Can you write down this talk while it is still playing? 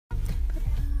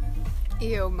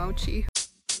Ew, mochi.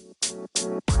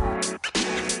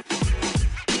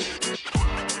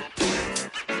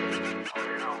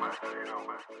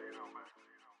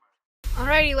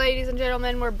 Alrighty, ladies and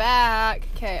gentlemen, we're back.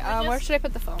 Okay, where should I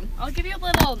put the phone? I'll give you a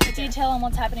little detail on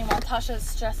what's happening while Tasha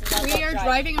stresses out. We are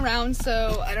driving around,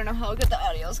 so I don't know how good the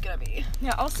audio is gonna be.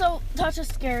 Yeah, also, Tasha's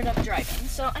scared of driving.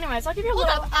 So, anyways, I'll give you a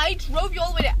little... I drove you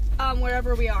all the way to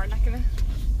wherever we are. I'm not gonna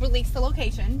release the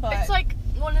location, but... It's like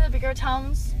one of the bigger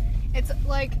towns. It's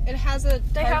like, it has a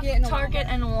Target and a Target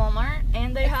and Walmart,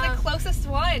 and they have... It's the closest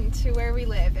one to where we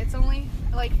live. It's only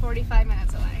like 45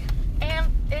 minutes away.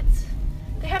 And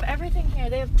they have everything here.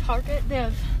 They have Target, they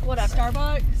have whatever.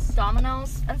 Starbucks.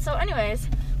 Domino's. And so anyways,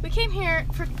 we came here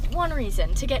for one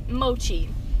reason, to get mochi.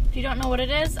 If you don't know what it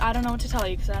is, I don't know what to tell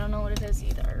you because I don't know what it is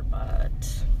either, but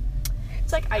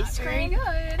it's like ice cream. Very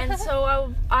good. And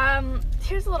so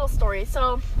here's a little story.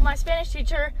 So my Spanish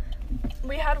teacher,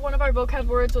 we had one of our vocab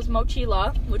words was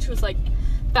mochila, which was like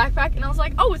backpack, and I was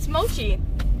like, oh, it's mochi.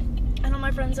 And all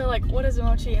my friends are like, what is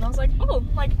mochi? And I was like, oh,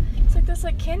 like it's like this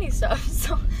like candy stuff.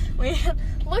 So we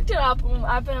looked it up, and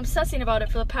I've been obsessing about it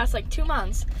for the past like 2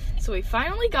 months. So we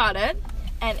finally got it,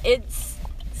 and it's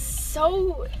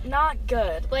so not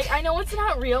good. Like, I know it's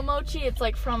not real mochi, it's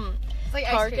like from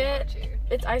Target. Ice cream mochi.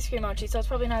 It's ice cream mochi, so it's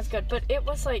probably not as good, but it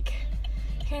was like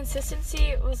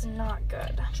consistency was not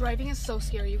good. Driving is so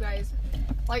scary, you guys.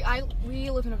 Like, we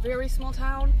live in a very small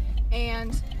town,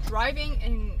 and driving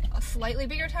in a slightly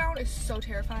bigger town is so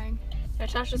terrifying. Yeah,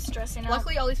 Tasha's stressing out.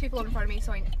 Luckily, all these people are in front of me,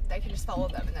 so I can just follow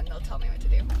them, and then they'll tell me what to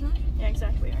do. Mm-hmm. Yeah,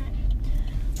 exactly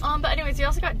right. But anyways, we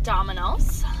also got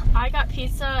Domino's. I got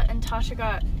pizza, and Tasha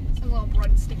got some little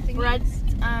breadstick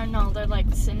thingies. No, they're like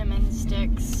cinnamon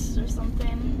sticks or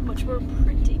something, which were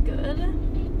pretty good.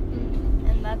 Mm-hmm.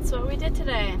 And that's what we did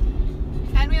today.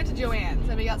 And we went to Joann's,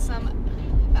 and we got some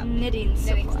knitting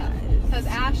stuff. Because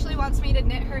Ashley wants me to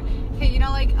knit her, hey, you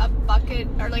know, like a bucket,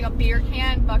 or like a beer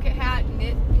can bucket hat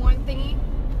knit one thingy?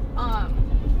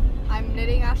 I'm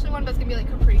knitting Ashley one, but it's gonna be like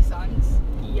Capri Suns.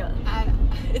 Yeah. And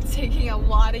it's taking a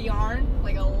lot of yarn,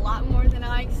 like a lot more than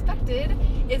I expected.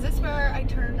 Is this where I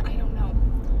turned? I don't know.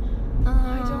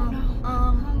 I don't know.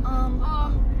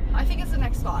 I think it's the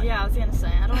next spot. Yeah, I was gonna say,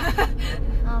 I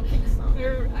don't think so.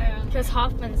 Because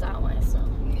Hoffman's that way, so.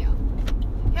 Yeah.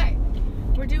 Okay.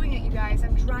 We're doing it, you guys.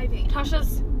 I'm driving.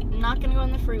 Tasha's not gonna go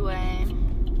on the freeway.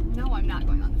 No, I'm not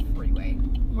going on the freeway.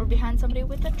 We're behind somebody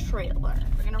with a trailer.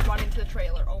 We're gonna run into the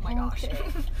trailer. Oh my gosh.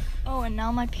 Oh, and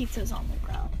now my pizza's on the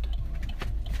ground.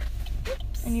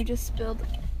 Oops. And you just spilled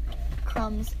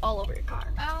crumbs all over your car.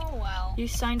 Oh well. You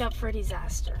signed up for a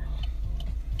disaster.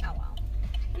 Oh well.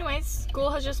 Anyways,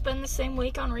 school has just been the same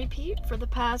week on repeat for the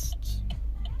past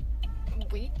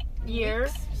year.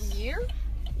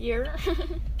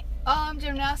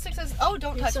 Gymnastics is... Oh,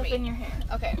 don't touch me. in your hair.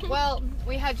 Okay, well,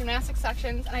 we had gymnastics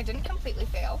sections, and I didn't completely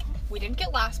fail. We didn't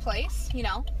get last place, you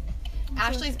know.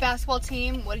 Ashley's basketball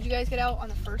team, what did you guys get out on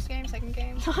the first game, second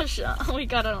game? Tasha, we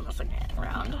got it on the second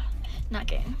round. Not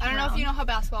game. I don't know if you know how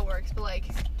basketball works, but like...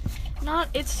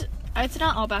 It's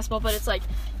not all basketball, but it's like,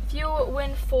 if you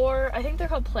win 4, I think they're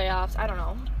called playoffs, I don't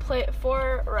know.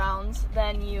 4 rounds,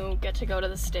 then you get to go to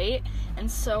the state. And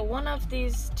so one of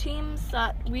these teams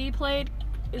that we played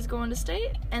is going to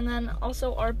state, and then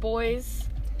also our boys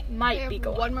might be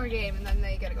going. One more game, and then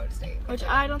they gotta go to state. Which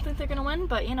I don't think they're gonna win,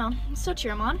 but you know, still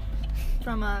cheer them on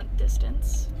from a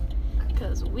distance,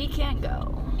 because we can't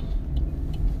go.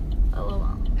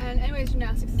 LOL. And anyways,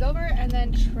 gymnastics is over, and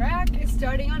then track is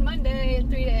starting on Monday in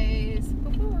 3 days.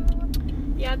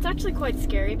 Yeah, it's actually quite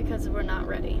scary because we're not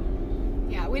ready.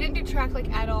 Yeah, we didn't do track like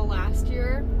at all last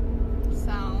year,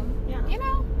 so yeah, you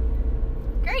know,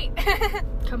 great.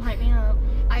 Come hype me up.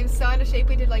 I'm so out of shape.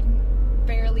 We did like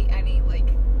barely anything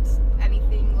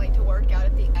like to work out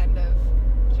at the end of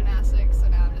gymnastics, so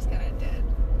now I'm just kind of dead.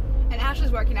 And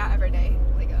Ashley's working out every day,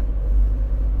 like a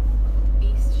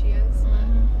beast she is.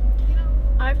 Mm-hmm. You know,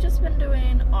 I've just been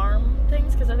doing arm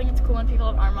things because I think it's cool when people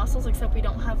have arm muscles, except we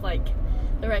don't have like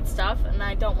the right stuff, and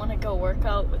I don't want to go work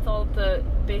out with all the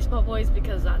baseball boys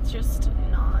because that's just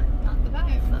not the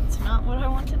vibe. That's not what I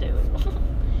want to do.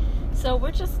 So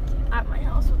we're just at my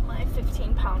house with my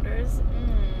 15-pounders.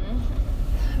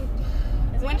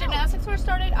 When gymnastics first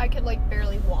started, I could like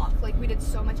barely walk. Like, we did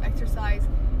so much exercise,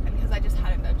 and because I just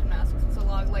hadn't done gymnastics in so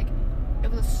long, like it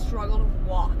was a struggle to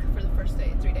walk for the first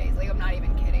 3 days. Like, I'm not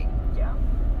even kidding. Yeah.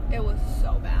 It was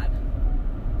so bad.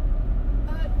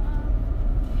 But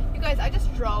you guys, I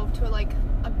just drove to like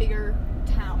a bigger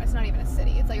town. It's not even a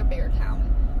city. It's like a bigger town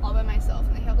all by myself,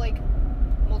 and they have like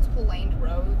multiple laned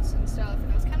roads and stuff,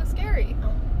 and it was kind of scary.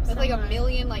 With like a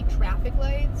million like traffic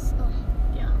lights.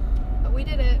 Yeah. But we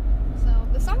did it. So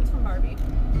the song's from Barbie.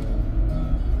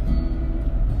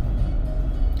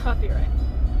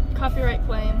 Copyright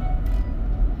claim.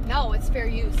 No, it's fair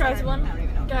use. Guys, I don't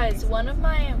even know. one of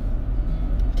my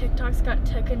TikToks got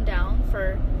taken down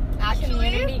for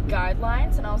community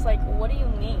guidelines, and I was like, what do you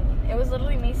mean? It was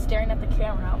literally me staring at the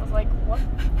camera. I was like, what?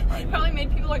 It probably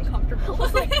made people uncomfortable.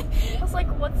 I was like,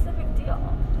 what's the big deal?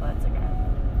 But it's okay.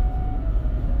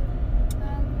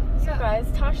 So guys,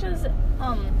 Tasha's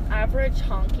average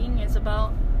honking is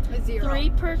about 0. 3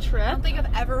 per I trip. don't think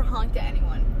I've ever honked at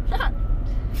anyone.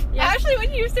 Yes. Actually,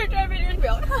 when you start driving, you're gonna be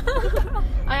like,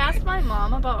 I asked my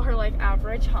mom about her like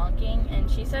average honking, and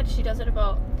she said she does it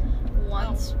about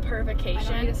once per I don't need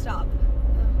vacation, to stop.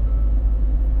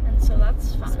 and so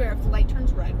that's I fun. swear, if the light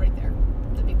turns red right there,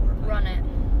 that'd be horrifying. Run it.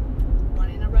 Run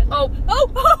in a red light.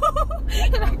 Oh!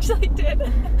 It actually did.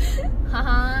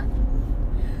 Haha.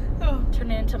 Oh. Turn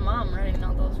it into mom running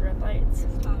all those red lights.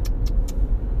 Stop.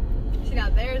 See, now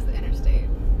there's the interstate.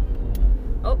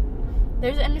 Oh,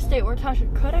 there's an interstate where Tasha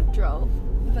could have drove.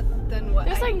 But then what?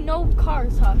 There's like no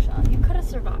cars, Tasha. You could have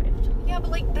survived. Yeah,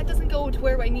 but like that doesn't go to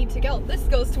where I need to go. This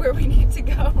goes to where we need to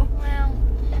go. Well,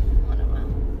 whatever.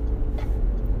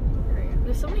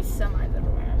 There's so many semis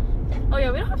everywhere. Oh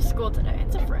yeah, we don't have school today.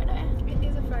 It's a Friday. It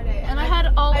is a Friday. And I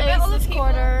had all bet A's this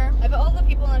quarter. I bet all the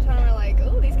people in the town were like,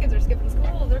 oh, these kids are skipping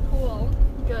school. They're cool.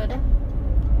 Good.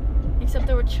 Except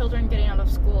there were children getting out of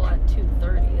school at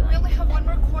 2:30. We only have one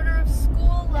more quarter of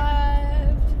school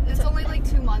left. It's only like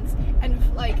 2 months. And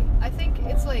like, I think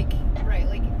it's like, right,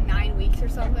 like 9 weeks or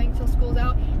something till school's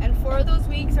out. And 4 of those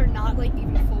weeks are not like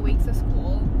even full weeks of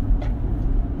school.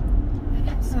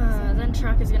 Then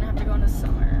track is gonna have to go into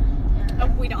summer. Oh,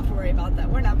 we don't have to worry about that.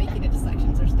 We're not making it to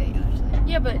sections or state,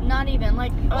 actually. Yeah, but not even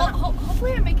like. Well,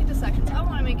 hopefully I make it to sections. I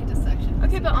want to make it to sections.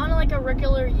 Okay, but on like a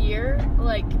regular year,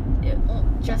 like it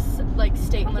won't just like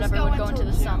state and whatever would go into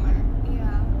the summer.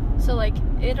 Yeah. So like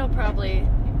it'll probably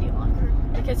be longer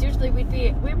because usually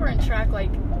we were in track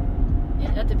like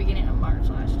at the beginning of March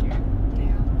last year.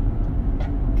 Yeah.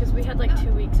 Because we had like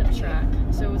 2 weeks of track,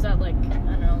 so it was at like I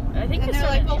don't know. I think. And they're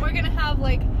like, well, we're gonna have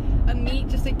like a meet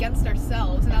just against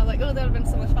ourselves, and I was like, oh, that would have been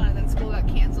so much fun. And then school got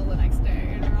canceled the next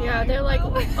day. And Yeah, they're like,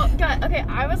 oh. oh, God, okay,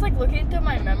 I was like looking through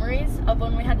my memories of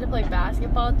when we had to play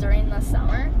basketball during the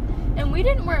summer, and we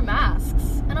didn't wear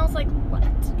masks, and I was like, what?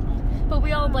 But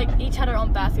we all like each had our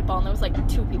own basketball, and there was like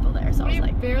 2 people there, so I was We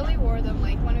like, barely wore them.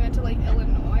 Like when we went to like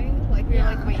Illinois, like we were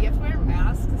like, wait, you have to wear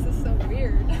masks. This is so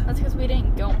weird. that's because we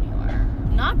didn't go anywhere.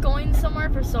 Not going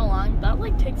somewhere for so long, that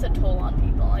like takes a toll on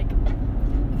people. Like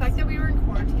The fact that we were in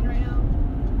quarantine right now.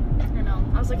 I don't know.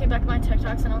 I was looking back at my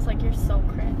TikToks, and I was like, you're so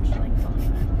cringe. Like, don't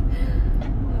even.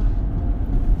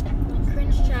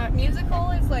 Cringe chat.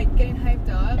 Musical is like getting hyped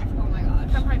up. Oh my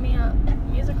gosh. Come hype me up.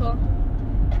 Musical.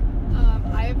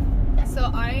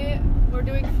 We're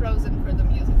doing Frozen for the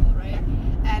musical, right?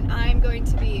 And I'm going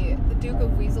to be the Duke of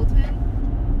Weaselton,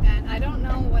 and I don't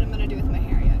know what I'm gonna do with my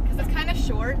hair yet because it's kind of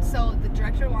short. So the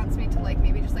director wants me to like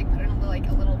maybe just like put in a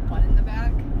little bun in the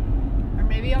back, or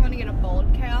maybe I'm gonna get a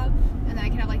bald cap, and then I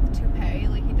can have like the toupee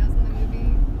like he does in the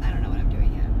movie. I don't know what I'm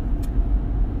doing yet.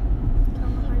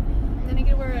 Then I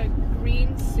get to wear a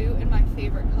green suit in my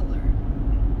favorite color.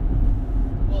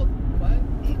 Well, what?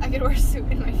 I get to wear a suit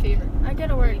in my favorite. I get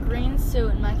to wear a green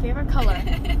suit in my favorite color.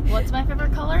 What's my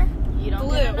favorite color? You don't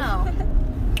Blue. get to know.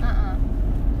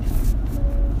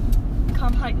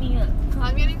 Come hype me up.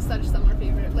 I'm getting such summer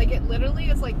favorite. Like it literally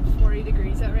is like 40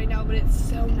 degrees out right now, but it's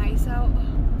so nice out.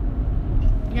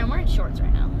 Yeah, I'm wearing shorts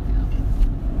right now.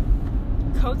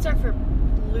 Yeah. Coats are for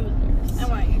losers. I'm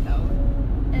wearing a coat.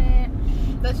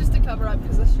 That's just to cover up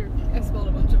because this shirt I spilled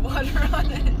a bunch of water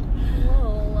on it.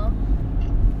 Lol.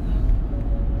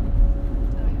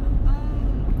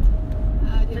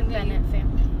 Do The you have any Bennett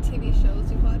family. TV shows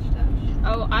you watched,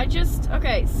 Ash?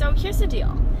 Okay, so here's the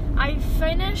deal. I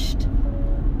finished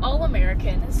All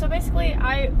American. So basically,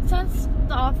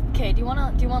 do you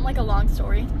want like a long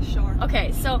story? Sure.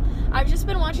 Okay, so I've just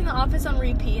been watching The Office on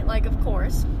repeat, like of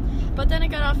course. But then it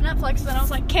got off Netflix, and then I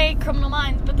was like, okay, Criminal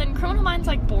Minds. But then Criminal Minds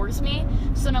like bores me.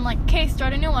 So then I'm like, okay,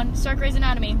 start a new one. Start Grey's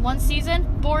Anatomy. 1 season,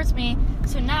 bores me.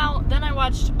 So then I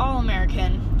watched All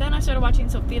American. Then I started watching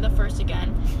Sophia the First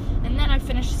again. And then I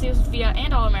finished Sophia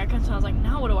and All American, so I was like,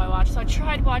 now what do I watch? So I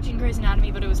tried watching Grey's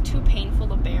Anatomy, but it was too painful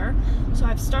to bear. So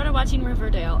I've started watching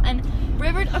Riverdale. And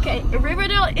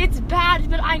Riverdale, it's bad,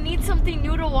 but I need something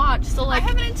new to watch. So like, I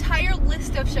have an entire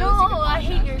list of shows. no, you can watch, I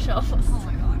hate your shows. Oh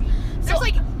my gosh. There's So-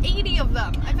 like 80 of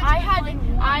them. I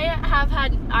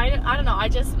don't know, I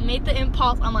just made the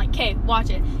impulse. I'm like, okay, watch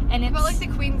it. And it's But like the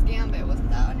Queen's Gambit, wasn't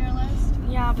that on your list?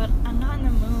 yeah, but I'm not in the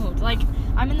mood. Like,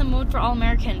 I'm in the mood for All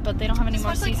American, but they don't have any Just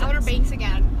more watch like seasons. Outer Banks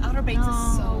again. Outer Banks is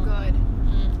so No. good.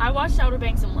 I watched Outer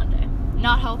Banks in one day.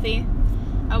 Not healthy.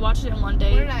 I watched it in one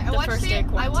day. What did I? The first day of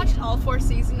I quarantine. watched all 4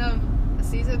 seasons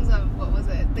of what was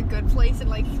it? The Good Place in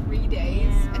like 3 days,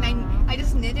 Yeah. and I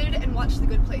just knitted and watched The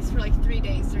Good Place for like 3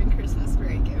 days during Christmas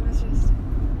break. It was just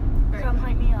very Come fun.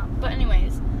 hype me up. But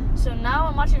anyways, so now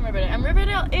I'm watching Riverdale. And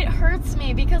Riverdale, it hurts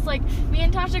me because like me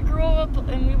and Tasha grew up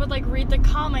and we would like read the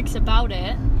comics about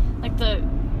it, like the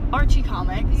Archie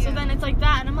comic. So Yeah. then it's like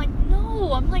that, and I'm like,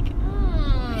 no. I'm like,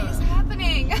 What is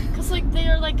happening? because like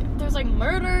they're like there's like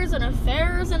murders and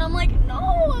affairs, and I'm like, no.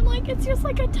 I'm like, it's just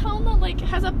like a town that like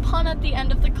has a pun at the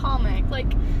end of the comic.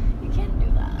 Like, you can't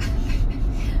do that.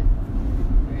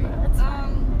 But it's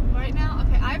fine. Right now,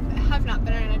 okay, I have not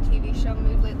been in a TV show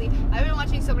mood lately. I've been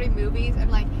watching so many movies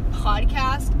and like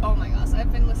podcasts. Oh my gosh,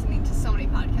 I've been listening to so many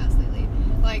podcasts lately.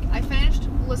 Like, I finished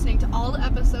listening to all the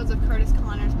episodes of Curtis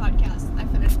Connor's podcast. I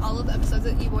finished all of the episodes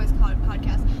of E-Boy's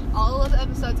podcast. All of the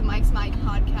episodes of Mike's Mike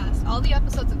podcast. All the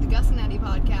episodes of the Gus and Eddie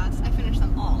podcast. I finished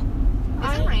them all.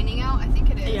 Is it raining out? I think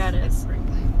it is. Yeah, it It's is.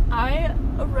 sprinkling. I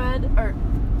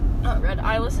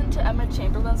listened to Emma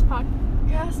Chamberlain's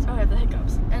podcast. Oh, I have the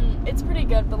hiccups. And it's pretty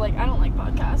good, but like I don't like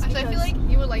podcasts. Actually, I feel because like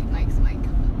you would like Mike's Mike.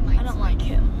 I don't like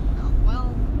him. Oh,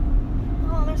 well.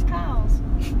 Oh, there's cows.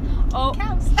 Oh,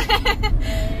 Cows.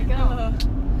 there you go.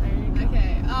 There you go.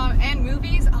 Okay, and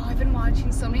movies. Oh, I've been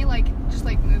watching so many just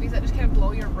movies that just kind of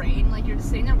blow your brain. Like, you're just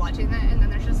sitting there watching that, and then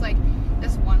there's just like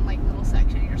this one like little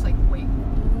section, and you're just like, wait,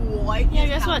 what? Yeah, is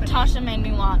guess what happening? Tasha made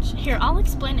me watch? Here, I'll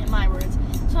explain it in my words.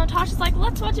 So Tasha's like,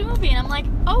 let's watch a movie, and I'm like,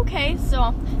 okay.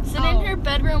 So sitting in her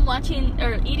bedroom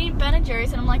eating Ben &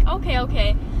 Jerry's, and I'm like,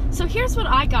 okay. So here's what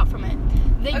I got from it.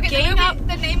 They gang up.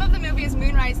 The name of the movie is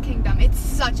Moonrise Kingdom. It's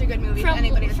such a good movie. If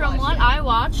anybody has From watched what it. I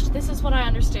watched, this is what I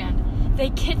understand. They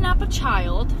kidnap a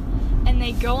child, and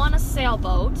they go on a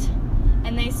sailboat,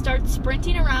 and they start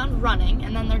sprinting around running,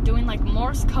 and then they're doing like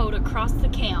Morse code across the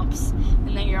camps,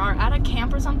 and they are at a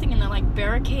camp or something, and they're like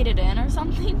barricaded in or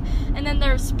something, and then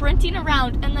they're sprinting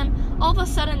around, and then all of a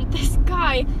sudden this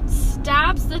guy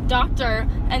stabs the doctor,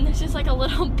 and there's just like a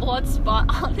little blood spot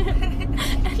on him,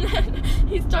 and then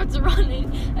he starts running,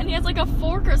 and he has like a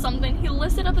fork or something, he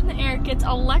lifts it up in the air, gets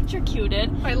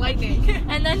electrocuted, by lightning.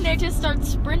 and then they just start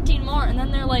sprinting more, and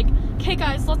then they're like, okay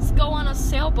guys, let's go on a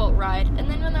sailboat ride. And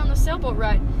then when they're on the sailboat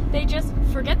ride, they just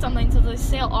forget something, so they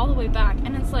sail all the way back,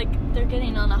 and it's like they're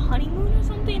getting on a honeymoon or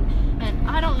something, and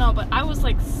I don't know, but I was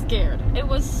like scared. It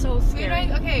was so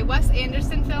scary. Wes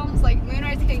Anderson films like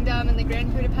Moonrise Kingdom and the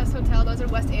Grand Budapest Hotel, those are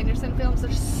Wes Anderson films.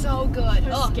 They're so good.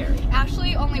 They're Ugh. scary.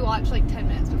 Ashley only watched like 10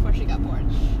 minutes before she got bored.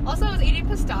 Also, I was eating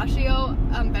pistachio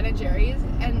Ben & Jerry's,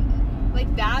 and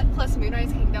like that plus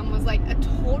Moonrise Kingdom was like a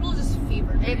total just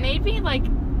fever dream. It made me like,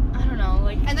 I don't know,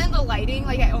 like, and then the lighting,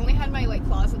 like I only had my like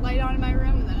closet light on in my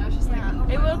room, and then I was just like, yeah, oh,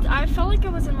 it wow. was. I felt like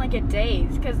it was in like a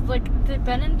daze, cause like the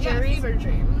Ben & Jerry's, fever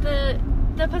dream.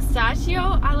 the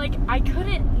pistachio, I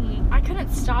couldn't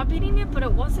stop eating it, but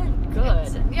it wasn't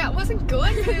good. Yeah, it wasn't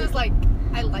good, but it was like,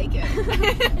 I like it.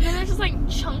 And then there's just like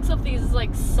chunks of these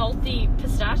like salty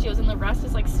pistachios, and the rest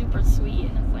is like super sweet,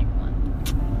 and it's like,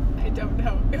 what? I don't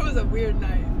know. It was a weird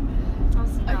night. That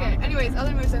was not Okay, a good anyways, time.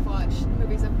 other movies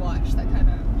I've watched that kind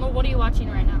of... Well, what are you watching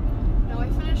right now? No, I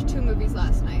finished 2 movies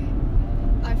last night.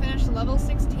 I finished Level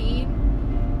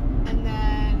 16, and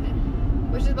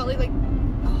then... Which is about like...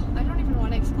 Oh, I don't even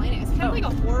want to explain it. It's kind of like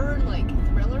a horror, like,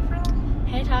 thriller film.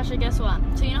 Hey Tasha, guess what?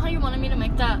 So you know how you wanted me to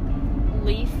make that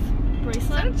leaf Is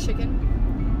that bracelet? a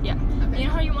chicken? Yeah. Okay. You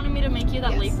know how you wanted me to make you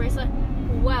that Yes. leaf bracelet?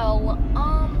 Well,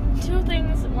 2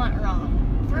 things went wrong.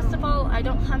 First of all, I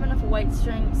don't have enough white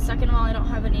string. Second of all, I don't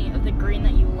have any of the green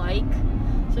that you like.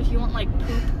 So if you want like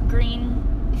poop green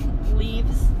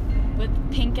leaves with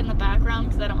pink in the background,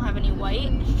 because I don't have any white.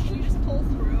 Can you just pull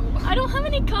through? I don't have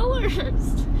any colors.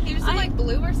 Can you just do like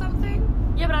blue or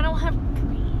something? Yeah, but I don't have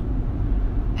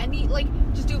green. Any, like,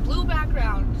 just do blue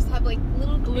background. Just have like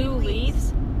little Blue green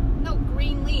leaves? No,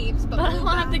 green leaves, but But I blue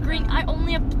don't have the green. background. I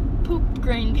only have poop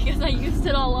green because I used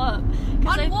it all up.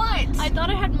 On what? I thought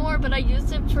I had more, but I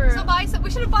used it for... So buy some.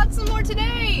 We should have bought some more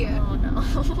today. Oh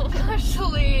no.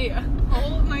 Ashley.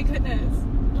 Oh my goodness.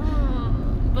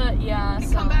 But yeah, You can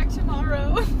so... come back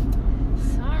tomorrow.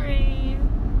 Sorry.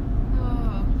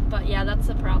 Oh. But yeah, that's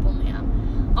the problem, yeah.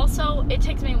 Also, it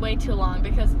takes me way too long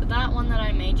because that one that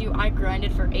I made you, I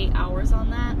grinded for 8 hours on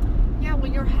that. Yeah,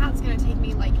 well, your hat's gonna take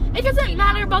me like. It doesn't 15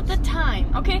 matter hours. about the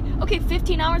time, okay? Okay,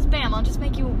 15 hours, bam, I'll just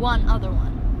make you one other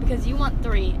one. Because you want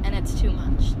 3, and it's too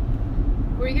much.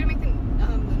 Were you gonna make the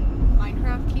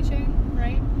Minecraft keychain,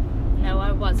 right? No,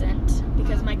 I wasn't.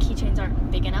 Because my keychains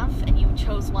aren't big enough, and you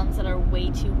chose ones that are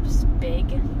way too big.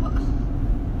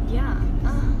 Yeah.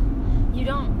 You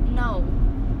don't know.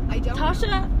 I don't.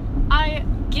 Tasha, I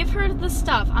give her the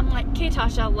stuff. I'm like, okay,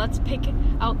 Tasha, let's pick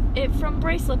out it from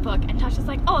bracelet book. And Tasha's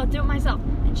like, oh, I'll do it myself.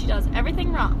 And she does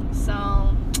everything wrong. So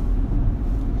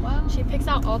Well, she picks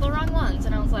out all the wrong ones.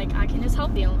 And I was like, I can just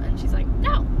help you. And she's like,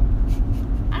 no,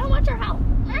 I don't want your help.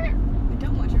 I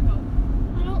don't want your help.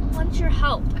 I don't want your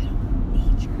help. I don't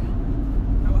need your help.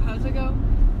 Oh, how does it go?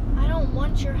 I don't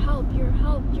want your help. Your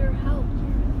help. Your help. Your help.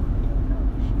 Your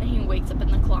help. And he wakes up in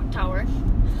the clock tower.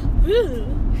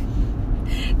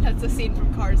 That's a scene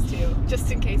from Cars 2,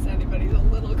 just in case anybody's a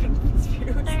little confused.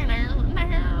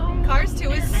 Cars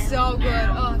 2 is so good.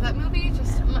 Oh, that movie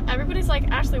just... Everybody's like,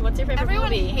 Ashley, what's your favorite Everyone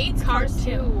movie? hates Cars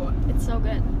 2. It's so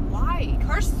good. Why?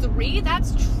 Cars 3?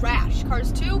 That's trash.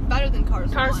 Cars 2? Better than Cars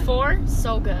 1. Cars 4?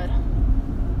 So good.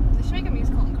 They should make a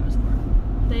musical in Cars 4.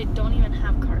 They don't even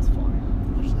have Cars 4.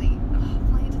 Actually,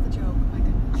 play into the joke. My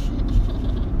goodness.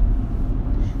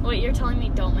 Wait, you're telling me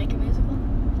don't make a musical?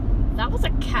 That was a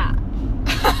cat.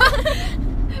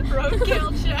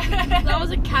 Roadkill check. That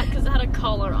was a cat because it had a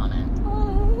collar on it.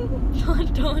 Oh. Dun,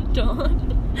 dun,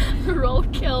 dun.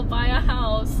 Roadkill by a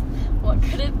house. What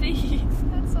could it be?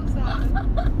 That's so sad.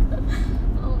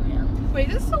 Oh man. Wait,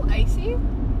 is it still icy? Are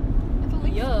the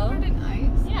leaves Yeah. covered in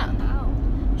ice? Yeah. Wow.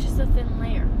 It's just a thin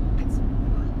layer. It's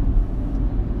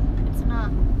It's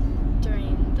not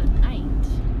during the night.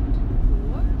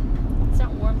 what? It's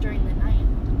not warm during the night.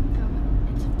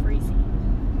 It's freezing.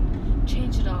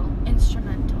 Change it all.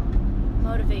 Instrumental.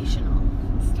 Motivational.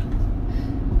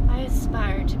 I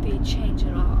aspire to be change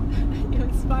it all. You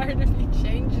inspired to be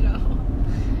change it all.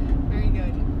 Very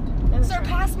good. That was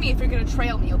Surpass me if you're gonna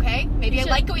trail me, okay? Maybe You I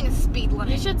should- like going the speed limit.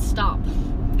 You should stop.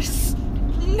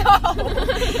 No!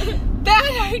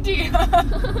 Bad idea!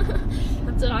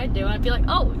 That's what I'd do. I'd be like,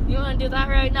 oh, you want to do that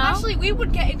right now? Actually, we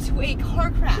would get into a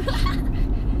car crash.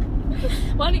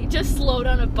 Why don't you just slow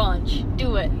down a bunch?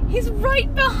 Do it. He's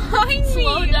right behind me!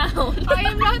 Slow down. I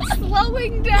am not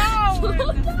slowing down!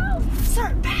 Slow down.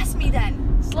 Sir, pass me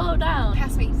then! Slow down.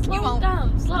 Pass me. Slow You won't.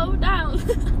 down. Slow down.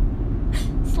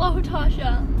 Slow,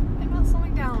 Tasha. I'm not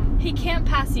slowing down. He can't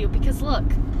pass you because look,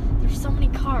 there's so many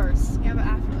cars, Yeah, but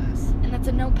after this. and that's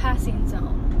a no passing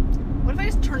zone. What if I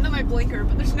just turned on my blinker,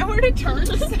 but there's nowhere to turn,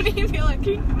 so then he'd be like,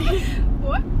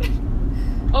 what?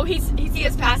 Oh, he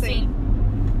is passing.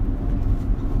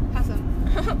 Pass him.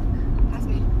 Pass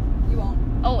me. You won't.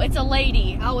 Oh, it's a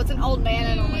lady. Oh, it's an old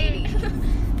man and a lady.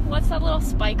 What's that little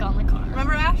spike on the car?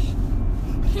 Remember Ash?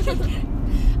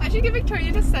 I should get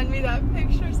Victoria to send me that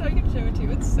picture so I can show it to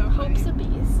you. It's so funny. Hope's a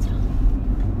beast.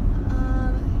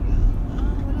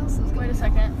 What else is Wait a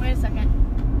second.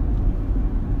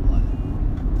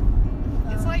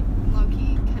 What? It's like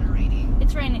low-key kind of raining.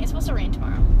 It's raining. It's supposed to rain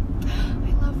tomorrow.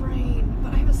 I love rain,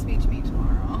 but I have a speech meet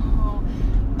tomorrow. Oh.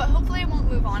 But hopefully it won't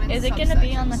move on in Is it gonna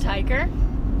be on the subsections. tiger?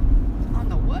 On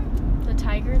the what? The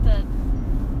tiger, the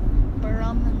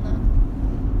Burrum, and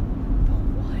The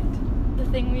what? the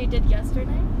thing we did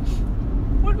yesterday?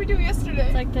 What did we do yesterday?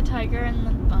 It's like the tiger and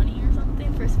the bunny or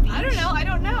something for speech. I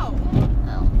don't know.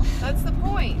 Oh. That's the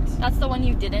point. That's the one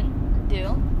you didn't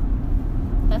do?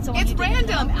 That's the one It's you didn't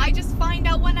random. do? I just find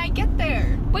out when I get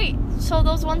there. Wait, so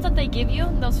those ones that they give you,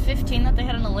 those 15 that they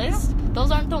had on the list,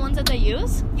 those aren't the ones that they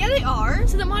use? Yeah, they are.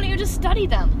 So then why don't you just study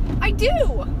them? I do.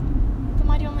 Then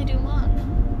why do you only do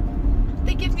one?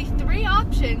 They give me 3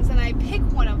 options and I pick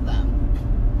one of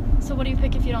them. So what do you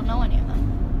pick if you don't know any of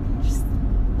them? Just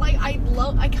like I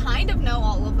kind of know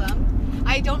all of them.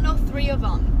 I don't know 3 of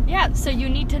them. Yeah, so you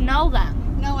need to know them.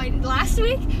 No, last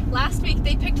week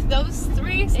they picked those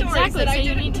 3 stories Exactly, that so I you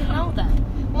didn't need to know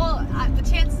them. Well, the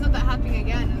chances of that happening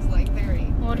again is like very.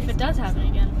 What if it does happen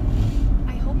again?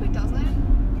 I hope it doesn't.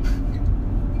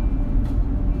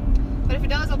 But if it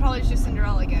does, I'll probably just do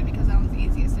Cinderella again because that one's the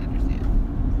easiest to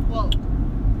understand. Well,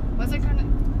 what's it kind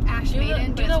of Ash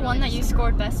Maiden? Do the one that you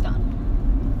scored best on.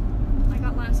 I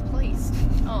got last place.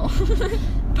 Oh.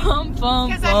 Bum, bum,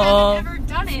 Because I haven't ever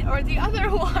done it, or the other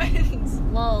ones.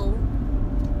 Lol.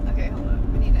 Okay, hold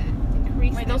on. We need to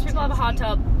increase. Wait, the those people have a hot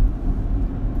intensity. tub.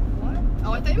 What?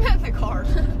 Oh, I thought you meant the car.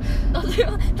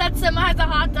 That semi has a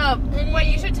hot tub. Wait,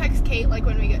 you should text Kate like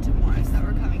when we get to Morris that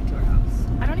we're coming to her house.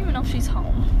 I don't even know if she's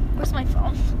home. Where's my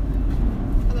phone?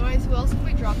 Otherwise, who else can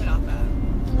we drop it off at?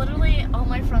 Literally, all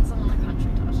my friends live in the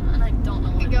country, Tasha, and I don't know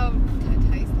We where. could go to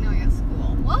Tyson. No, yeah,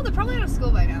 school. Well, they're probably out of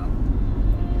school by now.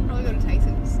 Probably go to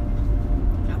Tyson's.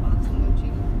 Drop off some Gucci.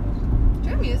 Do you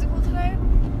have a musical today? I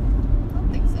don't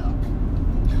think so.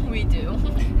 We do.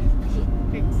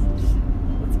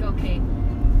 Let's go, Kate.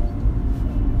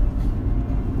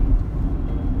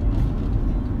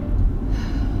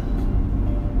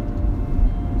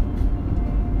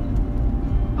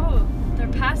 Oh, they're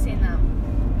passing them.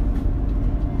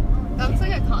 That looks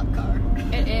like a cop car.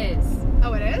 It is.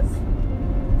 Oh, it is?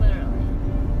 Literally.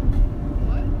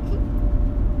 What?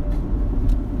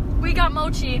 We got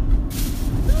mochi.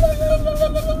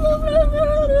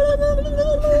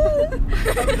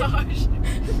 Oh gosh.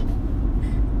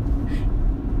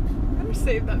 Better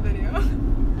save that video.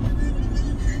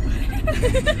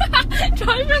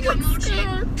 Driving like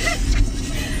scared.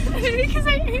 Because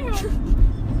I am.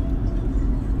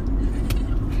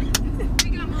 We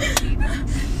got mochi.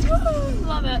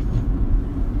 Love it.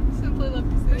 Simply love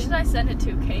to Who see. should I send it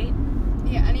to, Kate?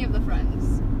 Yeah, any of the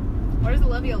friends. Where does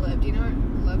Olivia live? Do you know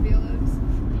where Olivia lives?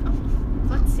 No.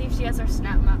 Let's see if she has her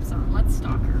snap maps on. Let's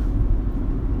stalk her.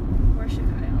 Where's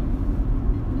Chicago?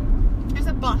 There's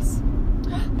a bus.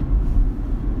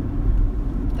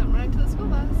 Don't run into the school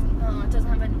bus. Oh, it doesn't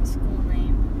have a school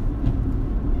name.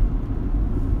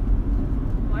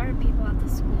 Why are people at the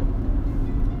school?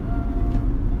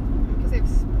 Because they have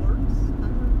sports.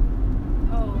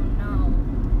 Oh no.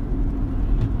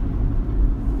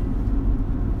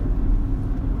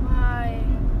 Why?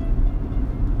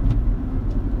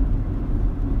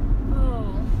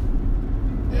 Oh.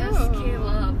 Yes, Ew.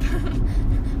 Caleb.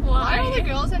 Why Why? are all the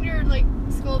girls in your like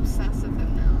school obsessed with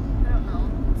him now? I don't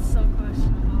know. It's so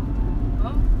questionable.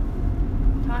 Oh.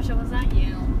 Tasha, was that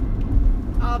you?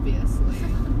 Obviously.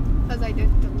 Because I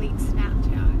didn't delete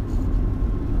Snapchat.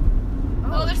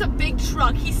 Oh, there's a big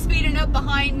truck. He's speeding up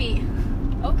behind me.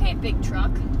 Okay, big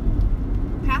truck.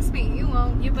 Pass me. You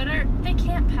won't. You better. They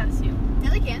can't pass you. Yeah,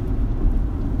 they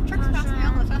can. Trucks pass me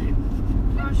all the time.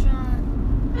 Tasha.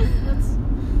 That's.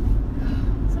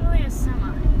 It's literally a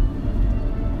semi.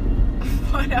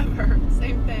 Whatever.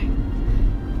 Same thing.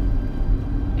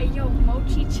 Hey, yo,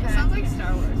 mochi check. It sounds like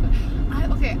Star Wars. But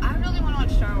I really want to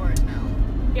watch Star Wars now.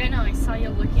 Yeah, I know. I saw you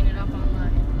looking it up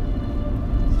online.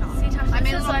 Stop. See, Tasha, I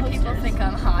made this is little why people posters. think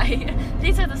I'm high.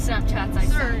 These are the Snapchats I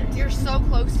Sir, sent. you're so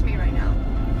close to me right now.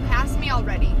 Pass me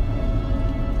already.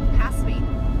 Pass me.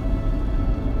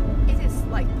 It is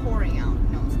like pouring out.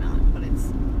 No, it's not, but it's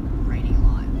raining a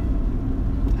lot.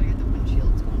 Gotta get the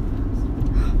windshields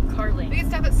going fast. Carly. We can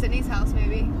stop at Sydney's house,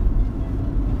 maybe.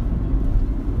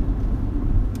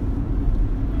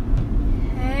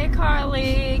 Hey,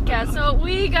 Carly. Guess what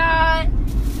we got?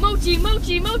 Mochi,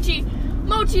 mochi, mochi.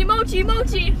 Mochi, mochi,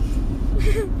 mochi.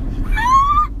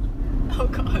 Oh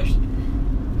gosh.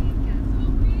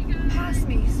 Pass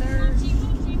me, sir. If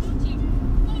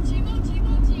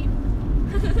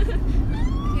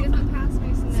he doesn't pass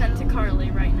me, so Sent to Carly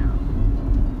right now.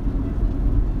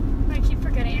 I keep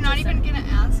forgetting. You're not to even send- gonna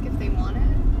ask if they want it?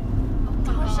 Oh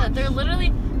my Tasha, gosh. they're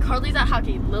literally. Carly's at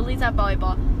hockey, Lily's at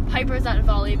volleyball, Piper's at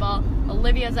volleyball,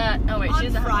 Olivia's at. Oh wait,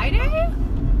 she's On at Friday?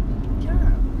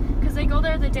 Yeah. Because they go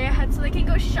there the day ahead so they can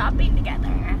go shopping together.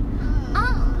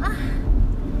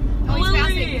 Oh, he's Lily.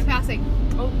 passing. He's passing.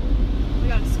 Oh, We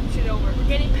gotta switch it over. we're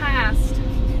getting past.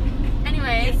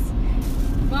 Anyways,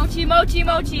 mochi, mochi,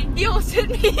 mochi. He almost hit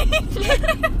me.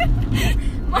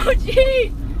 Mochi!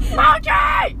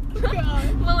 Mochi!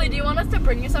 God. Lily, do you want us to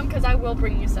bring you some? Because I will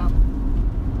bring you some.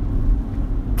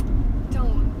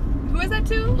 Don't. Who is that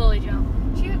to? Lily Joe.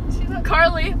 She's a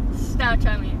Carly,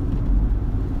 Snapchat me.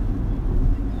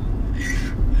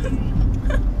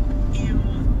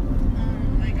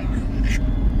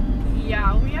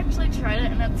 Yeah, we actually tried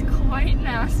it and it's quite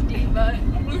nasty, but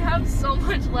we have so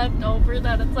much left over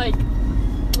that it's like,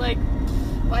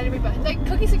 Why did we buy? Like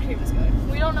cookies and cream is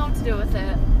good. we don't know what to do with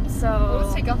it. So We'll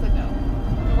just take out the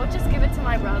dough. we'll just give it to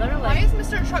my brother. Why Like, is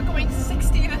Mr. Truck going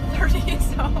 60 to 30?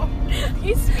 So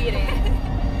he's speeding.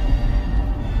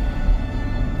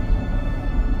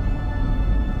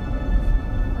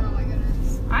 Oh my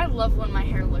goodness. I love when my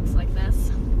hair looks like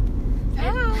this.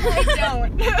 Oh, I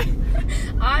don't.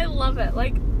 I love it.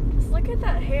 Like, just look at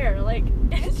that hair. Like,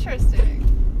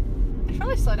 Interesting. I should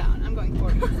probably slow down. I'm going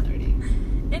 40 to 30.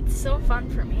 it's so fun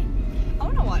for me. I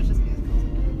want to watch this musical.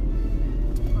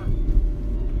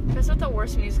 Guess what the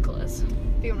worst musical is?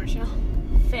 Theo Michelle.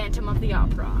 Phantom of the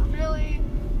Opera. Really?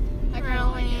 I kinda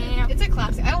like Really? it. It's a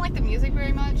classic. I don't like the music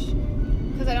very much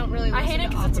because I don't really. I Listen hate it to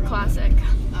because it's a opera. classic.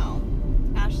 Oh,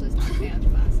 Ashley's not a fan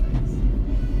of classics.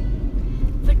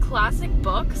 The classic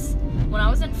books. When I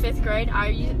was in 5th grade,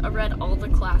 I read all the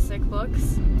classic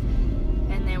books,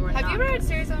 and they were. Have not you read good.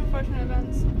 Series of Unfortunate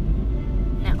Events?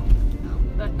 No, No.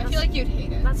 but I that's, feel like you'd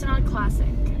hate it. that's not a classic.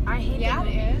 I hate. Yeah, the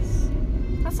movie. it is.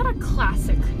 That's not a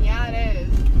classic. Yeah, it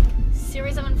is.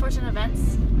 Series of Unfortunate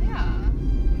Events. Yeah.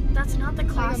 That's not the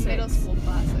It's like a classic. middle school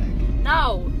classic.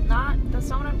 No, not. That's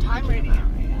not what I'm talking I'm reading about.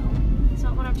 it right now. That's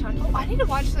not what I'm talking Oh, about. I need to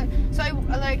watch the. So I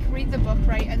like read the book,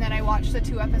 right, and then I watch the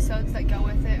 2 episodes that go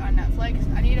with it on Netflix.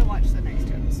 I need to watch the next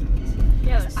 2 episodes.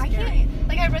 Yeah, that's I scary. can't.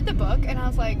 Like I read the book and I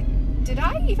was like, Did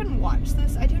I even watch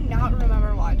this? I do not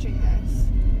remember watching this.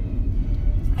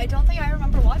 I don't think I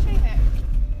remember watching it.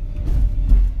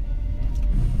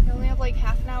 I only have like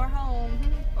half an hour home.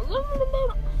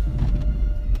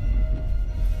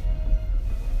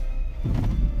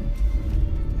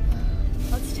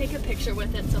 Let's take a picture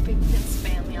with it so people can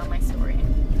spam me on my story.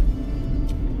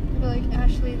 I'd be like,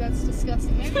 Ashley, that's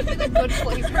disgusting. Maybe it's a good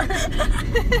flavor.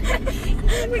 You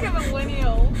look like a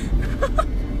millennial.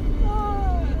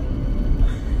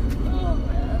 Oh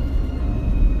man.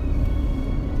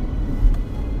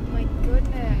 My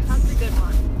goodness. That's a good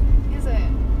one. Is it?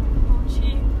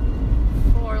 Mochi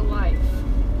for life.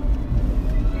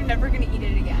 You're never gonna eat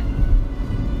it again.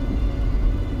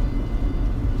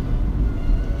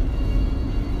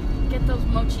 Get those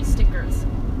mochi stickers.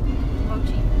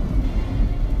 Mochi.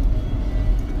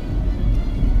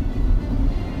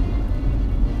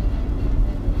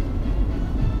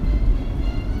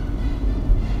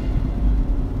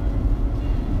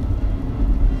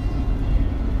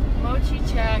 Mochi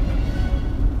check.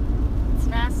 It's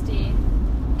nasty.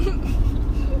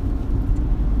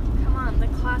 Come on, the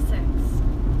classics.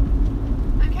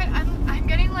 I'm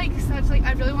getting like such like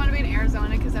I really want to be in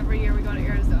Arizona because every year we go to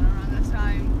Arizona around this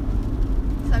time.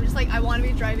 So I'm just like I want to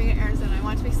be driving in Arizona. I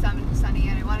want it to be sunny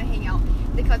and I want to hang out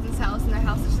at the cousin's house and their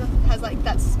house just has like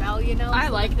that smell, you know. I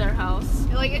like their house.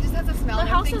 Like it just has a smell. Their and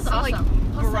house everything's is so, awesome. like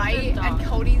Plus, like, bright their and dog.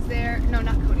 Cody's there. No,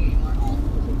 not Cody anymore. Oh.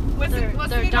 What's Their the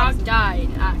name dog of his- died.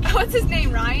 Actually. What's his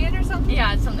name? Ryan or something?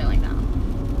 Yeah, it's something like that.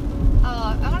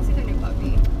 I want to see their new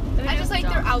puppy. Their I new just like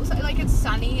dog. they're outside, like it's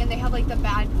sunny and they have like the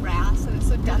bad grass and it's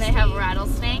so dusty. And they have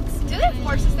rattlesnakes. Do they have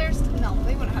horses there? No,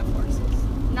 they wouldn't have horses.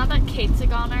 Now that Kate's a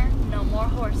goner, no more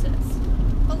horses.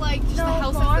 But like just No the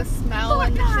house more has the smell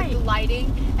and just like Fortnite. the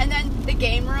lighting, and then the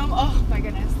game room. Oh my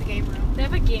goodness, the game room. They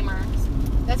have a gamer.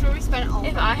 That's where we spent all.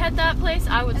 If of I it. had that place,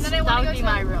 I would. And then I That want to would go be to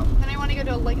my room. Then I want to go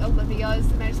to like Olivia's,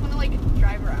 and I just want to like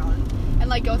drive around and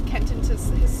like go with Kenton to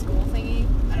his school thingy.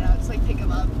 I don't know, just like pick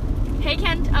him up. Hey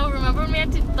Kent, oh remember when we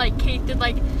had to like Kate did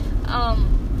like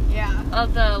Yeah.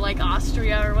 the like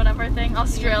Austria or whatever thing,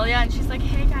 Australia, and she's like,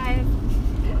 hey guys,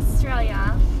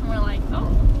 Australia, and we're like,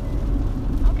 oh,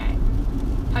 okay.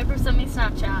 Piper sent me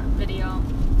Snapchat video,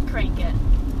 crank it.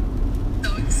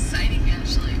 So exciting,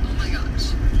 Ashley. Oh my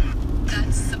gosh.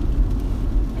 That's so...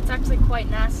 It's actually quite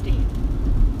nasty.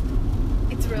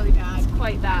 It's really bad. It's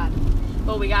quite bad.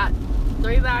 But we got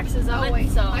 3 boxes of Oh it, wait,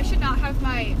 so I should not have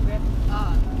my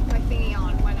my thingy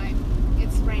on when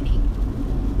it's raining.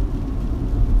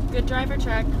 good driver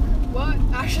check. What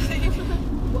actually?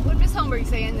 What would Miss Holmberg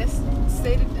say in this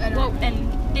state? I don't Well, know.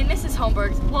 and in Mrs.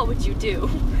 Holmberg's, what would you do?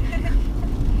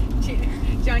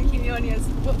 John Quinones,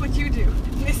 what would you do?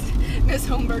 Miss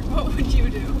Holmberg, what would you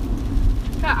do?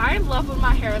 God, I love when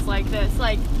my hair is like this.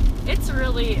 Like, it's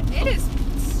really. It is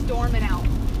storming out.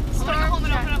 I'm gonna go home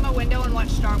and open up my window and watch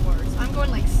Star Wars. I'm going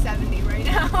like 70 right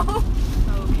now.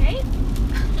 Okay.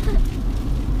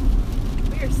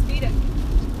 We are speeding.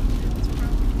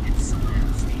 It's so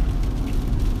nasty.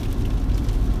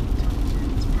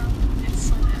 It's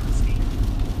so nasty.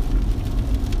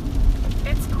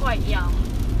 It's quite yum.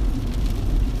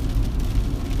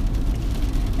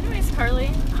 Anyways, Carly,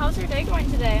 how's your day going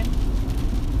today?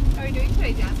 How are you doing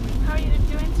today, Jasmine? How are you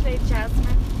doing today,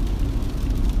 Jasmine?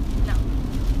 No.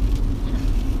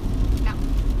 No.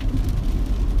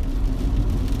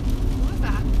 What was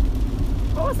that?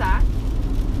 What was that?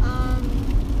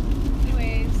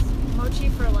 Anyways, Mochi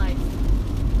for life.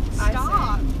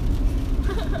 stop.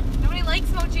 Nobody likes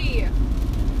Mochi.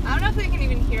 I don't know if they can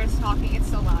even hear us talking. It's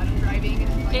so loud. I'm driving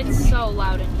and like It's so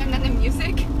loud in here. and then the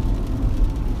music.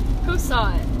 Who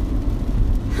saw it?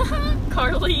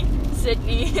 Carly,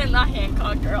 Sydney, and the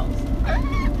Hancock girls.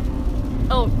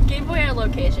 Oh, gave away our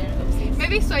location. Oopsies.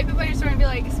 Maybe swipe up on your store and be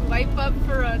like, swipe up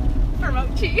for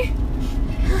Mochi.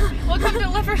 We'll come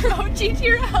deliver Mochi to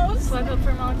your house. Swipe up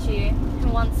for Mochi. Who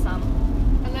wants some?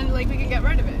 And then like we can get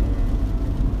rid of it.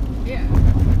 Yeah.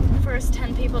 First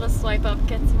 10 people to swipe up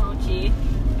gets Mochi.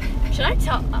 Should I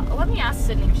tell? Let me ask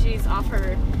Sydney if she's off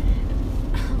her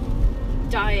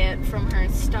diet from her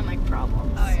stomach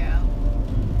problems. Oh yeah.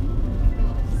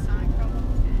 Sonic problems.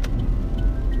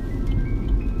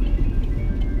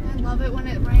 I love it when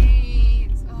it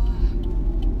rains. Oh. I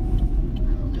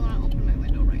only want to open my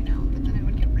window right now, but then I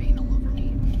would get rain all over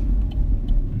me.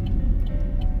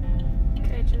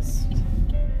 Okay, just.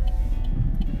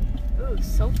 Ooh,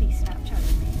 Sophie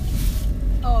Snapchatted me.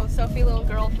 Oh, Sophie, little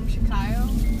girl from Chicago.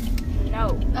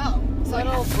 No. Oh, so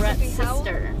Little yeah, Brett's Sophie Howell?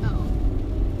 sister. Oh.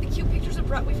 The cute pictures of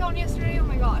Brett we found yesterday. Oh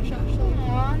my gosh, actually.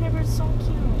 Aw, they were so We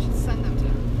cute. should send them to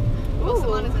him. Post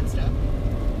them on his Insta.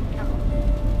 No.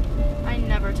 I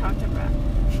never talked to Brett.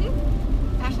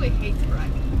 Ashley hates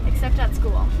Brett. except at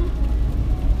school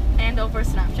and over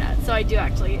Snapchat. So I do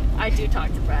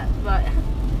talk to Brett, but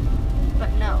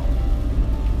no.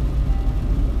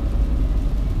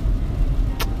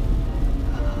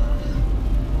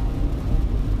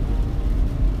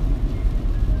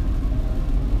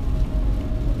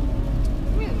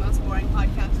 Maybe the most boring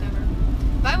podcast ever.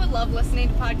 But I would love listening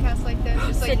to podcasts like this.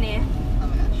 Just like, Sydney. oh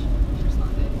my gosh, she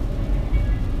responded.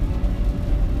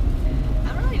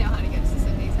 I don't really know how to get to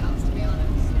Sydney's house, to be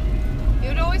honest. It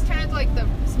would always turn into like the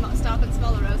stop and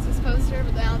smell the roses poster,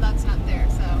 but now that's not there,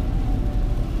 so.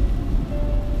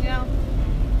 You know?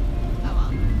 Oh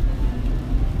well.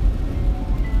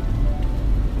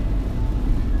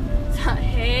 So,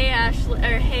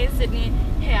 hey Sydney.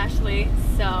 Hey Ashley.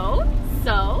 So,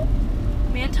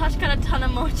 me and Tosh got a ton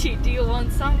of mochi. Do you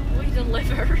want some? We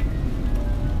deliver.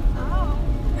 Oh.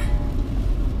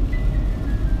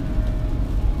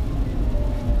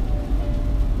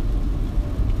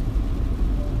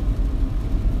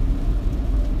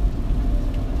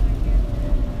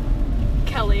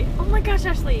 Kelly. Oh my gosh,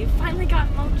 Ashley, you finally got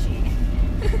mochi.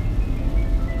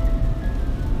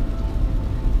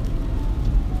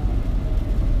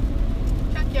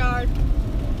 Junkyard.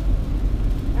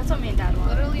 That's what me and Dad want.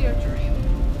 Literally your dream.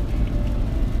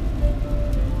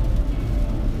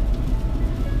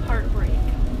 Heartbreak.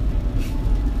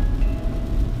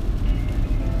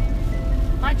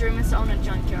 My dream is to own a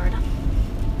junkyard.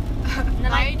 And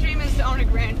then My dream is to own a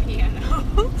grand piano.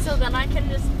 so then I can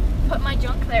just put my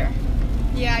junk there.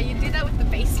 Yeah, you do that with the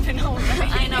basement already.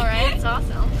 I know, right? It's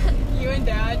awesome. You and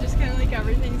Dad just kind of like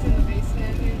everything's in the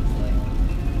basement. And you're just like,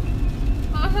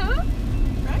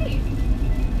 right.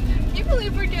 Can you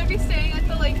believe we're gonna be staying at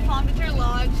the like Palmiter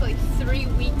Lodge like 3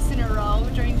 weeks in a row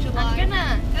during July?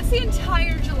 That's the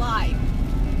entire July.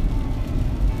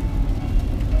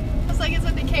 It's like, is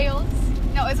it the Kales?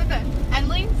 No, is it the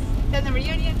Endlings? Then the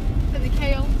reunion? Then the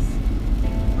Kales?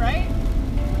 Right?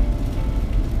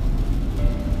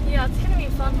 Yeah, it's gonna be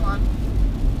a fun one.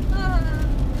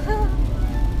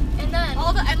 And then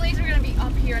All the Endlings are gonna be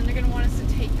up here and they're gonna want us to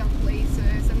take them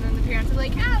places, and then the parents are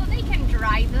like, oh, they can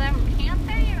drive them, can't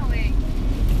they? And I'm like,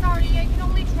 sorry, I can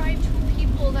only drive 2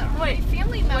 people that are my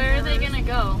family members. where are they gonna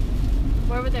go?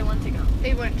 Where would they want to go?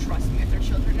 They wouldn't trust me with their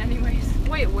children anyways.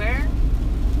 Wait, where?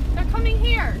 They're coming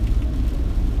here.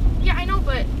 Yeah, I know,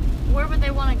 but where would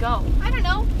they want to go? I don't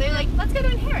know. They're like, let's go to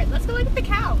Inherit. Let's go look at the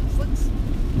cows. Let's, I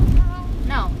don't know.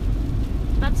 No,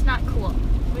 that's not cool.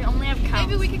 We only have cows.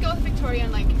 Maybe we could go with Victoria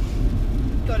and like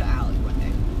go to Alec one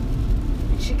day.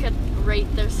 She could rate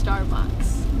their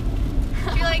Starbucks.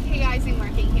 Be like, hey guys, I'm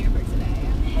working here for today.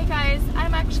 Hey guys,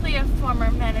 I'm actually a former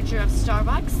manager of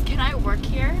Starbucks. Can I work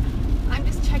here? I'm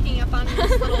just checking up on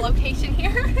this little location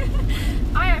here.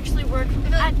 I actually work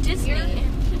at Disney.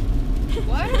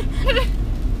 What?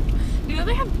 You know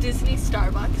they have Disney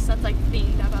Starbucks that's like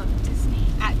themed about Disney.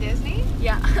 At Disney?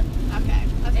 Yeah. Okay. I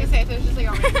was gonna say if there's just like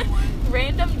a random one.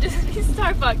 Random Disney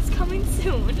Starbucks coming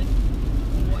soon.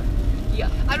 What? Yeah.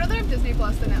 I'd rather have Disney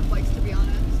Plus than Netflix, to be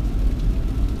honest.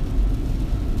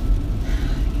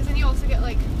 Because then you also get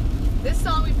like this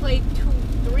song we played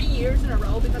 3 years in a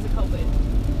row because of COVID.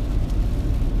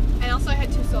 And also I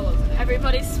had 2 solos in it.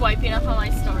 Everybody's swiping up on my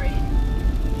story.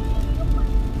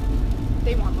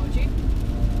 They want mochi.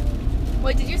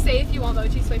 Wait, did you say if you want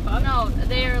mochi, swipe up? No,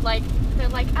 they're like,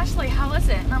 Ashley, how is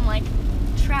it? And I'm like,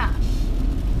 trash.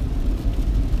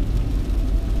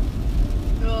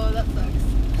 Oh, that sucks.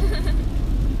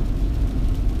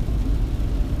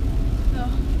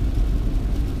 Oh.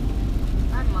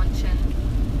 I'm munching.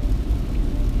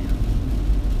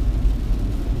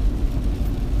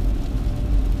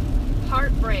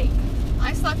 Heartbreak.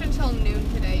 I slept until noon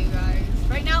today, you guys.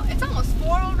 Right now, it's almost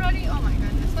 4 already. Oh my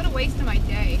goodness, what a waste of my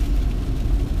day.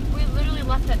 We literally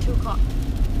left at 2 o'clock.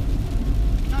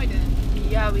 No, I didn't.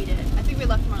 Yeah, we did. I think we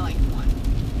left more like 1.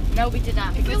 No, we did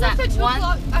not. If we Because left at at 2 1.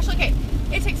 o'clock, actually, okay,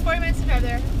 it takes 40 minutes to drive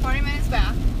there, 40 minutes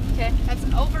back. Okay. That's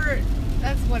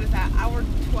what is that, hour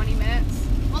 20 minutes?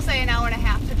 We'll say an hour and a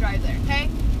half to drive there, okay?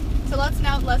 So let's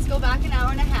go back an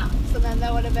hour and a half. So then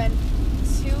that would have been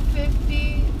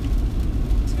 250,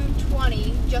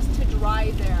 220 just to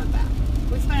drive there and back.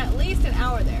 We spent at least an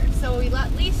hour there. So we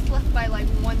at least left by like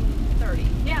 1:30.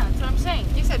 Yeah, that's what I'm saying.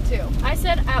 You said 2. I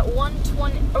said at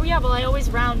 1:20. Oh yeah, but I always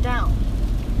round down.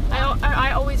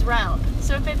 I always round.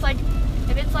 So if it's like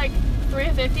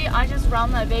 3:50, I just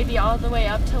round that baby all the way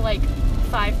up to like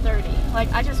 5:30. Like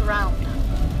I just round.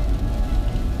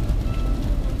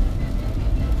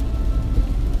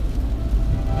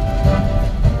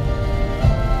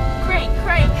 Crank,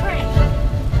 crank, crank.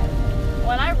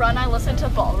 When I run, I listen to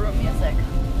ballroom music.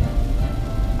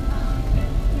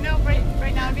 No,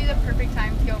 right now it'd be the perfect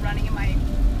time to go running in my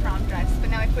prom dress, but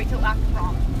now I have to wait till after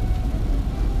prom.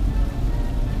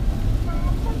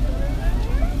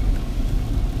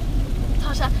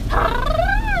 Tasha.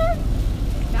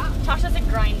 Yeah. Tasha's a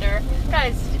grinder.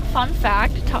 Guys, fun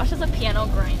fact, Tasha's a piano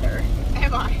grinder.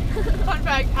 Am I? Fun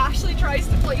fact, Ashley tries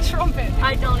to play trumpet.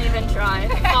 I don't even try.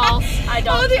 False. I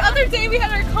don't Oh, the try. other day we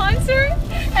had our concert,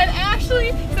 and Ashley,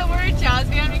 so we're a jazz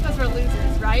band because we're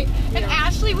losers, right? And Yeah.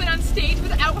 Ashley went on stage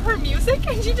without her music,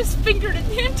 and she just fingered it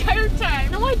the entire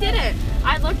time. No, I didn't.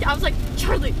 I was like,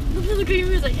 Charlie, let me look at your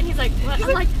music. And he's like, what? He's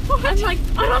I'm like, like, "What?" I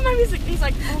don't have my music. And he's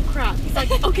like, oh crap. He's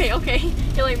like, okay.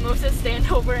 He like moves his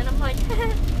stand over, and I'm like,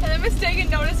 And then mistaken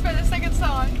notice for the second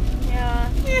song. yeah,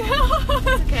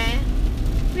 Yeah. okay.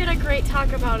 We had a great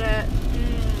talk about it.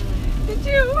 Did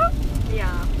you?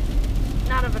 Yeah.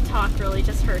 Not of a talk, really,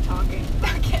 just her talking.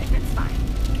 Okay. It's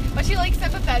fine. Was she like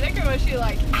sympathetic or was she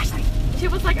like, Ashley, She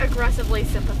was like aggressively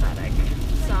sympathetic.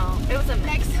 So, it was a mix.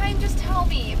 next time just tell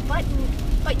me, but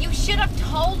you should have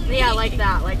told me. Yeah, like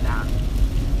that.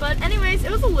 But anyways,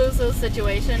 it was a lose-lose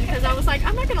situation because I was like,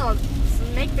 I'm not gonna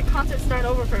make the concert start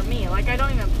over for me. Like, I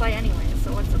don't even play anyways,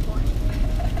 so what's the point?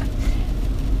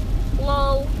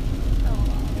 Lol.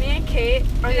 Me and Kate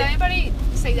are Did the... anybody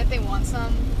say that they want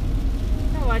some?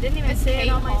 No, I didn't even Is say it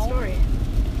Kate on my home? story.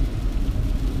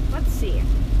 Let's see.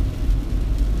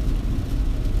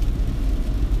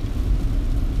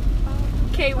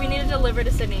 Kate, we need to deliver to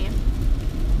Sydney.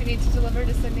 We need to deliver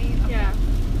to Sydney. Okay. Yeah.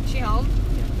 Is she home?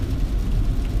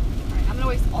 Alright, I'm gonna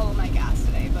waste all of my gas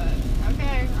today, but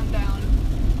okay, I'm down.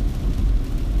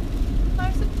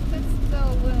 That's the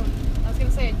loon. I was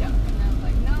gonna say a duck, and then I was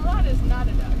like, no, that is not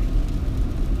a duck.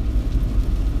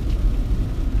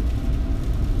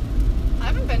 I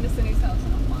haven't been to Sydney's house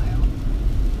in a while.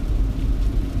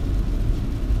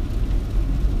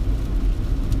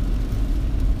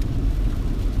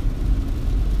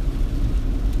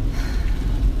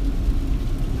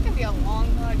 It's gonna be a long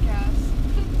podcast.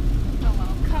 Oh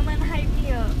well. Come and hype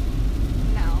me up.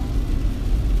 No.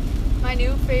 My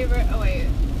new favorite. Oh wait,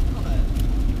 hold on.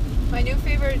 My new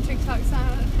favorite TikTok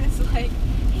sound is like,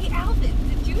 "Hey Alvin,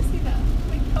 did you see the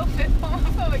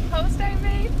homophobic post I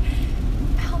made?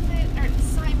 Alvin or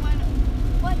Simon,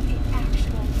 what the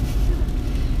actual?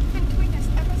 I've been doing this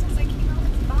ever since I came out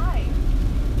as bi.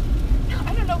 Now,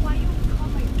 I don't know why you would call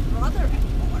my brother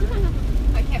anymore.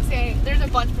 I can't say. There's a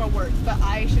bunch more words, but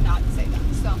I should not say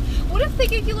them. So, what if they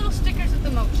gave you little stickers with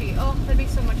the mochi? Oh, that'd be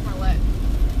so much more lit.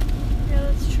 Yeah,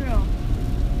 that's true.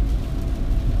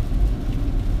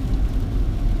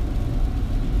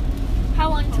 How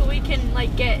long till we can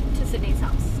like get to Sydney's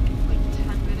house? Like 10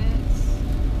 minutes,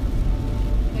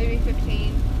 maybe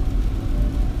 15.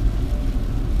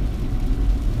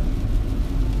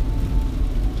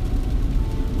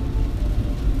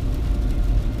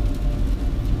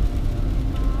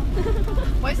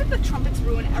 Why is it the trumpets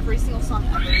ruin every single song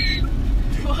ever?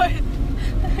 What?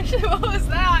 Actually, what was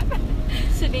that?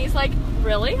 Sydney's like,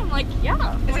 really? I'm like,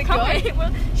 yeah. Is we're it coming." good?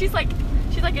 Well, she's like,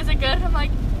 is it good? I'm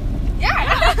like,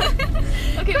 Yeah. okay.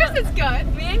 Of course well, it's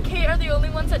good. me and Kate are the only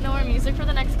ones that know our music for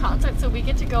the next concert, so we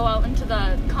get to go out into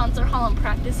the concert hall and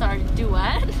practice our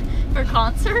duet for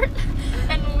concert.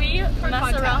 And we mess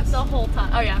around contest. the whole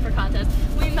time. Oh yeah, for contest.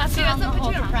 We mess She around the doesn't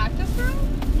whole put you in a time. practice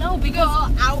room? No, We go because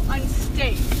all out on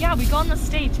stage. yeah, we go on the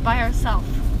stage by ourselves.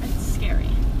 It's scary.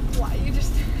 Why? You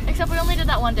just. Except we only did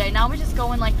that one day. Now we just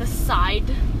go in like the sides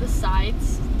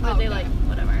where Oh, they okay. like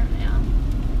whatever. Yeah.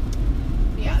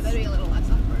 Yeah, that'd be a little less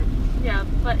awkward. Yeah,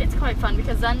 but it's quite fun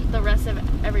because then the rest of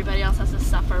everybody else has to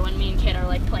suffer when me and Kate are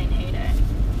like playing Heyday.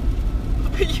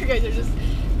 You guys are just.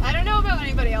 I don't know about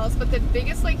anybody else, but the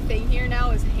biggest like thing here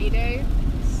now is Heyday.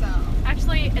 So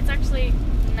Actually,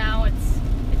 now it's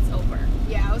over.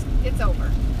 yeah, it's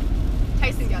over.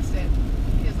 Tyson guessed it.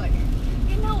 He was like,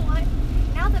 you know what?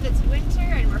 Now that it's winter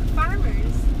and we're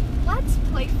farmers, let's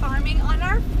play farming on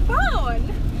our phone.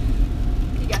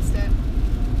 He guessed it.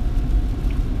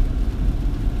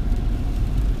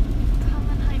 Come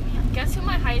and hype me up. Guess who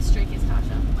my highest streak is,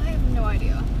 Tasha? I have no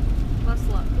idea. Let's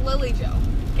look. Lily Joe.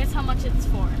 Guess how much it's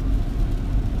for.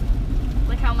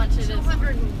 Like how much it is.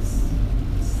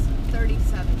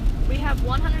 237. We have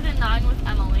 109 with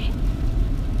Emily.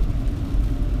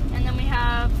 And then we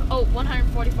have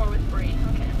 144 with Bree.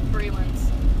 Okay, Bree wins.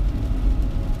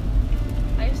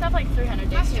 I used to have like 300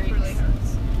 day My hip streaks. really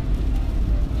hurts.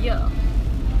 Yeah.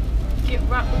 Get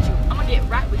right with you. I'm gonna get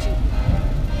right with you.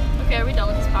 Okay, are we done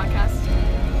with this podcast?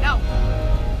 No.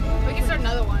 We can start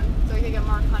another one so we can get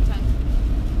more content.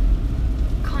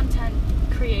 Content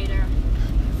creator.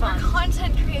 fun. We're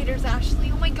content creators,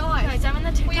 Ashley. Oh my gosh. Guys, I'm in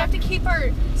the TikTok. We have to keep our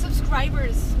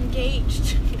subscribers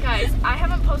engaged. Guys, I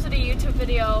haven't posted a YouTube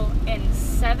video in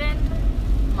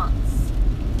 7 months.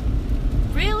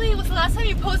 Really? Was the last time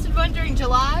you posted one during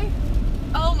July?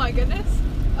 Oh my goodness.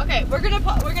 Okay, we're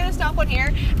gonna stop one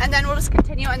here, and then we'll just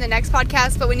continue on the next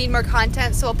podcast. But we need more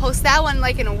content, so we'll post that one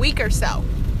like in a week or so.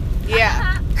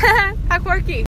 Yeah. How quirky.